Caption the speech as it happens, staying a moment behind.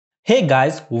Hey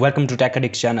guys, welcome to Tech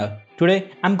Addict channel.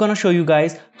 Today I'm gonna show you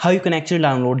guys how you can actually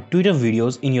download Twitter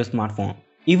videos in your smartphone.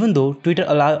 Even though Twitter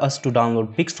allows us to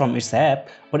download pics from its app,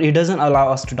 but it doesn't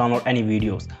allow us to download any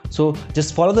videos. So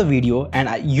just follow the video and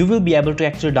you will be able to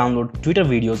actually download Twitter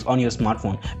videos on your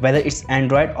smartphone, whether it's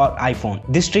Android or iPhone.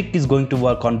 This trick is going to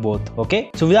work on both,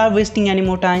 okay? So without wasting any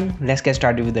more time, let's get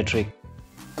started with the trick.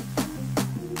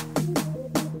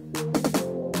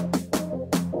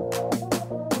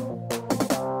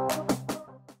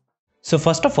 So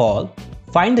first of all,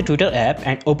 find the Twitter app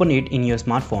and open it in your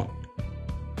smartphone.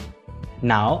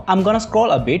 Now I'm gonna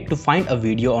scroll a bit to find a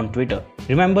video on Twitter.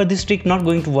 Remember, this trick not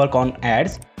going to work on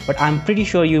ads, but I'm pretty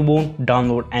sure you won't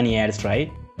download any ads,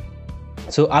 right?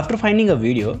 So after finding a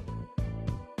video,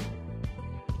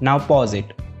 now pause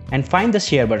it and find the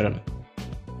share button.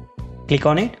 Click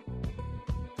on it.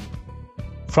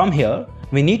 From here,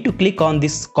 we need to click on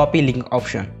this copy link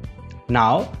option.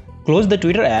 Now close the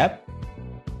Twitter app.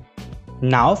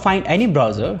 Now find any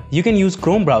browser. You can use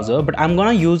Chrome browser, but I'm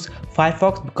gonna use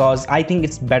Firefox because I think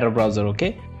it's better browser,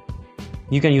 okay?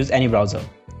 You can use any browser.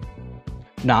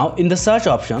 Now in the search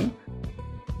option,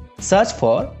 search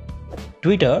for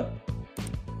Twitter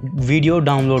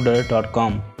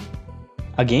videodownloader.com.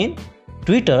 Again,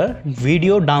 Twitter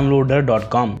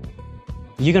videodownloader.com.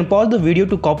 You can pause the video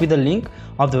to copy the link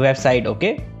of the website,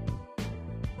 okay?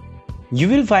 You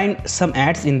will find some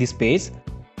ads in this page.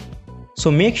 So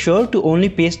make sure to only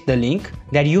paste the link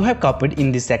that you have copied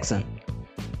in this section.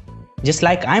 Just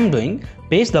like I'm doing,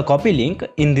 paste the copy link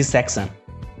in this section.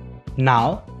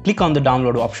 Now click on the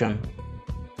download option.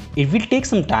 It will take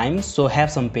some time, so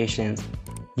have some patience.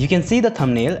 You can see the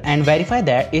thumbnail and verify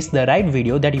that it's the right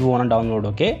video that you want to download,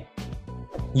 okay?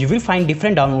 You will find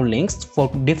different download links for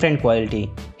different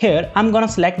quality. Here I'm gonna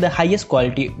select the highest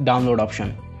quality download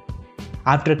option.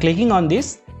 After clicking on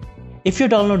this, if your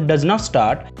download does not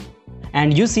start,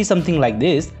 and you see something like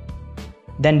this,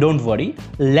 then don't worry,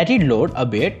 let it load a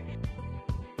bit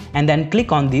and then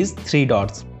click on these three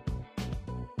dots.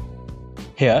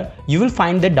 Here you will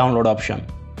find the download option.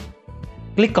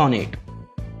 Click on it.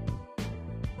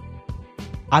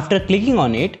 After clicking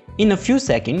on it, in a few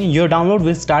seconds your download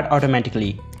will start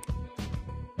automatically,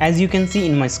 as you can see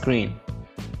in my screen.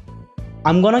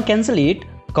 I'm gonna cancel it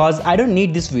cause I don't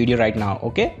need this video right now,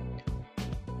 okay?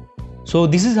 So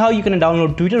this is how you can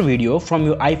download Twitter video from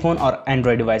your iPhone or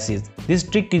Android devices. This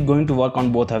trick is going to work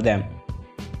on both of them.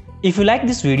 If you like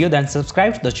this video, then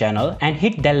subscribe to the channel and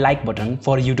hit that like button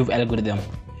for YouTube algorithm.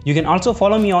 You can also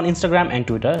follow me on Instagram and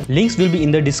Twitter. Links will be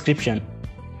in the description.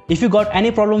 If you got any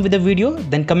problem with the video,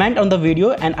 then comment on the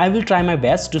video and I will try my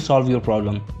best to solve your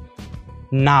problem.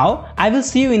 Now I will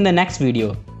see you in the next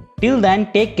video. Till then,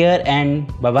 take care and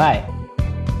bye bye.